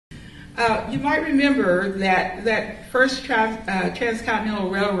You might remember that first transcontinental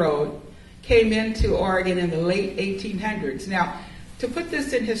railroad came into Oregon in the late 1800s. Now, to put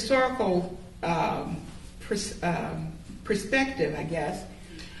this in historical perspective, I guess,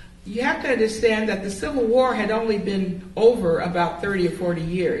 you have to understand that the Civil War had only been over about 30 or 40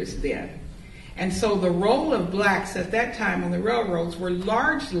 years then. And so the role of blacks at that time on the railroads were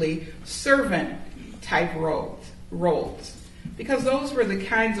largely servant-type roles, because those were the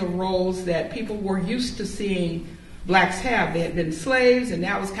kinds of roles that people were used to seeing blacks have. They had been slaves, and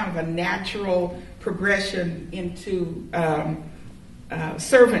that was kind of a natural progression into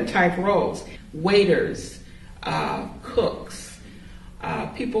servant-type roles. Waiters, cooks,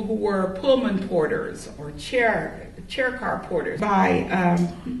 people who were Pullman porters or chair car porters. By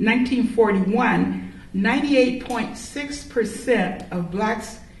 1941, 98.6% of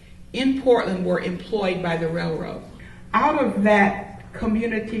blacks in Portland were employed by the railroad. Out of that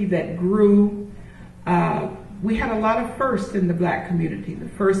community that grew, we had a lot of firsts in the black community. The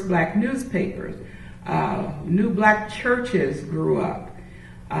first black newspapers, new black churches grew up,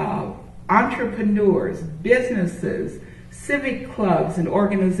 entrepreneurs, businesses, civic clubs and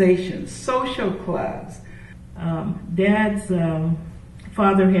organizations, social clubs. Dad's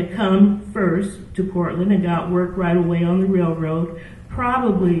father had come first to Portland and got work right away on the railroad,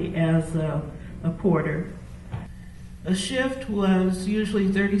 probably as a porter. A shift was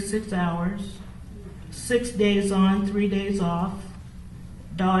usually 36 hours, 6 days on, 3 days off,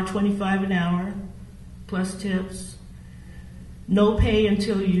 $1.25 an hour, plus tips. No pay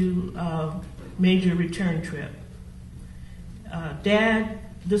until you made your return trip. Dad,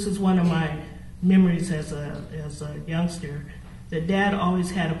 this is one of my memories as a youngster, that Dad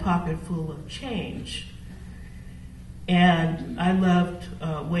always had a pocket full of change. And I loved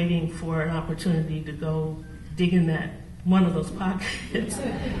waiting for an opportunity to go dig in one of those pockets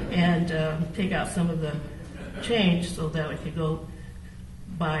and take out some of the change so that I could go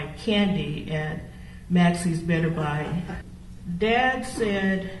buy candy at Maxie's Better Buy. Dad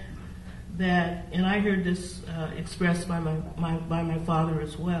said that, and I heard this expressed by my father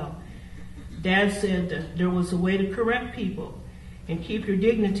as well. Dad said that there was a way to correct people and keep your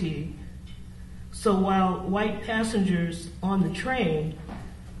dignity. So while white passengers on the train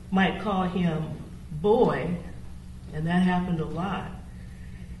might call him boy, and that happened a lot,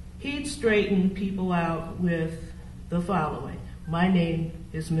 he'd straighten people out with the following: my name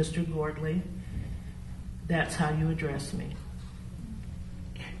is Mr. Gordley. That's how you address me.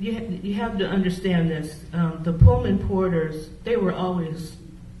 You have to understand this. The Pullman porters, they were always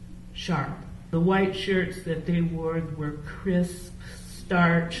sharp. The white shirts that they wore were crisp,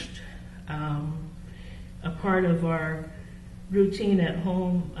 starched. A part of our routine at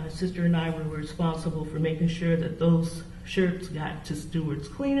home, my sister and I were responsible for making sure that those shirts got to steward's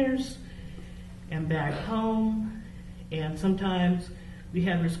cleaners and back home. And sometimes we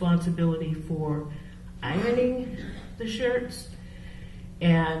had responsibility for ironing the shirts,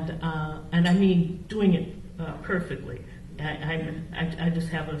 and I mean doing it perfectly. I just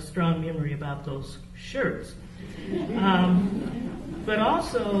have a strong memory about those shirts. But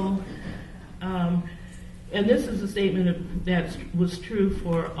also, and this is a statement that was true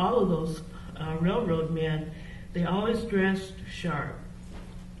for all of those railroad men, they always dressed sharp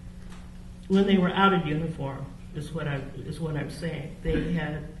when they were out of uniform, is what I'm saying. They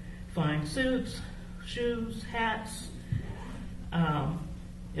had fine suits, shoes, hats.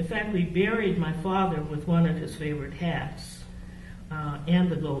 In fact, we buried my father with one of his favorite hats and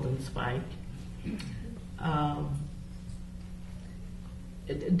the golden spike.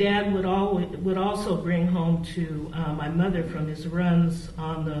 Dad would also bring home to my mother from his runs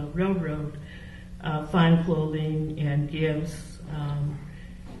on the railroad fine clothing and gifts.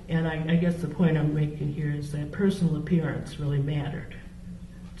 And I guess the point I'm making here is that personal appearance really mattered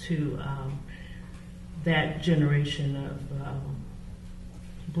to that generation of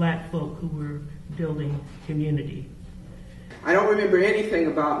black folk who were building community. I don't remember anything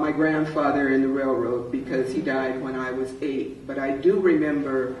about my grandfather in the railroad because he died when I was 8, but I do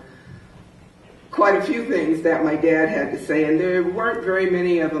remember quite a few things that my dad had to say, and there weren't very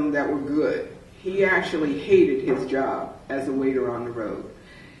many of them that were good. He actually hated his job as a waiter on the road.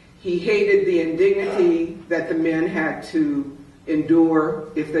 He hated the indignity that the men had to endure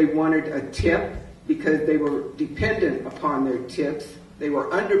if they wanted a tip, because they were dependent upon their tips. They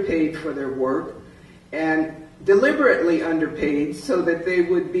were underpaid for their work, and deliberately underpaid so that they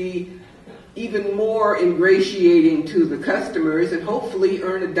would be even more ingratiating to the customers and hopefully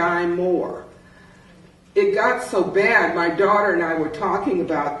earn a dime more. It got so bad, my daughter and I were talking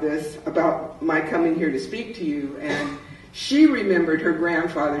about this, about my coming here to speak to you, and She remembered her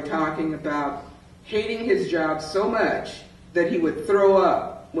grandfather talking about hating his job so much that he would throw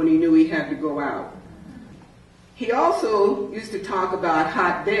up when he knew he had to go out. He also used to talk about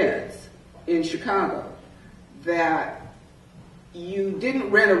hot beds in Chicago, that you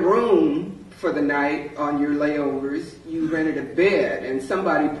didn't rent a room for the night on your layovers, you rented a bed, and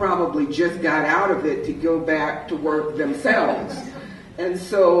somebody probably just got out of it to go back to work themselves. And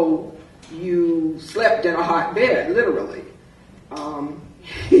so you slept in a hot bed, literally.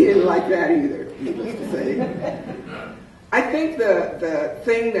 He didn't like that either, needless to say. I think the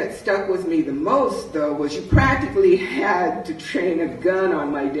thing that stuck with me the most, though, was you practically had to train a gun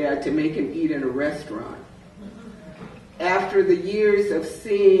on my dad to make him eat in a restaurant. After the years of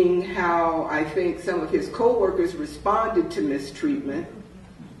seeing how I think some of his coworkers responded to mistreatment,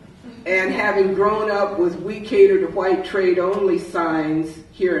 and having grown up with "We cater to white trade only" signs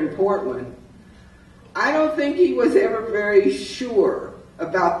here in Portland, I don't think he was ever very sure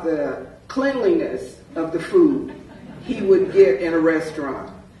about the cleanliness of the food he would get in a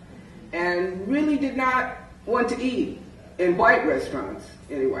restaurant, and really did not want to eat in white restaurants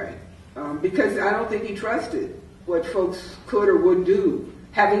anyway, because I don't think he trusted what folks could or would do,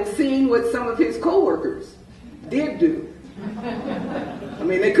 having seen what some of his coworkers did do. I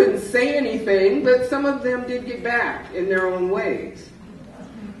mean, they couldn't say anything, but some of them did get back in their own ways.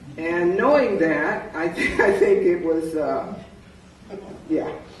 And knowing that, I think it was, I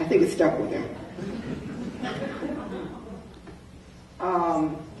think it stuck with him.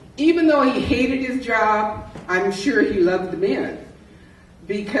 Even though he hated his job, I'm sure he loved the men,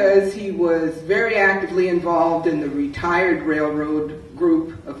 because he was very actively involved in the retired railroad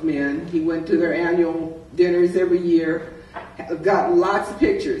group of men. He went to their annual dinners every year, got lots of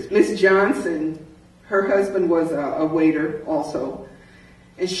pictures. Miss Johnson, her husband was a waiter also,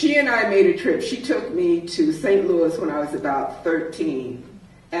 and she and I made a trip. She took me to St. Louis when I was about 13,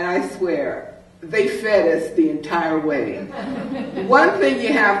 and I swear, they fed us the entire way. One thing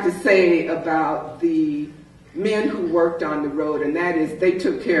you have to say about the men who worked on the road, and that is they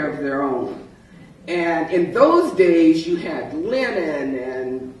took care of their own. And in those days, you had linen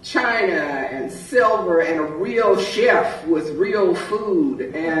and china and silver and a real chef with real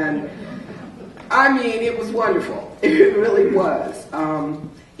food. And I mean, it was wonderful. It really was.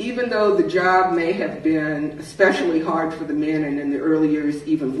 Even though the job may have been especially hard for the men, and in the early years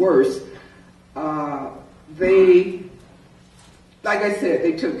even worse, they, like I said,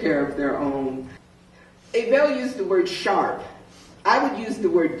 they took care of their own. Abel used the word sharp. I would use the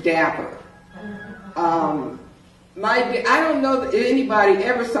word dapper. I don't know that anybody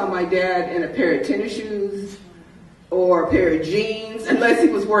ever saw my dad in a pair of tennis shoes or a pair of jeans unless he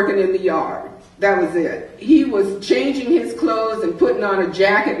was working in the yard. That was it. He was changing his clothes and putting on a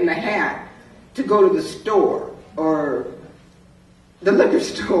jacket and a hat to go to the store or the liquor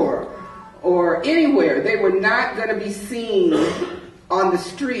store or anywhere. They were not going to be seen on the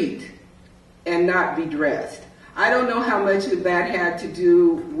street and not be dressed. I don't know how much of that had to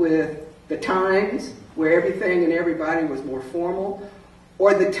do with the times where everything and everybody was more formal,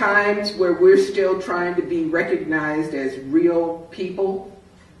 or the times where we're still trying to be recognized as real people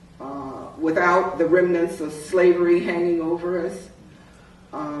without the remnants of slavery hanging over us.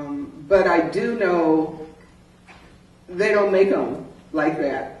 But I do know they don't make them like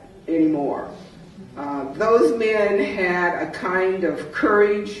that anymore. Those men had a kind of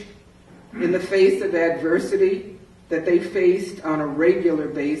courage in the face of adversity that they faced on a regular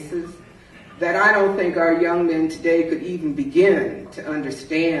basis that I don't think our young men today could even begin to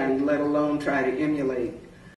understand, let alone try to emulate.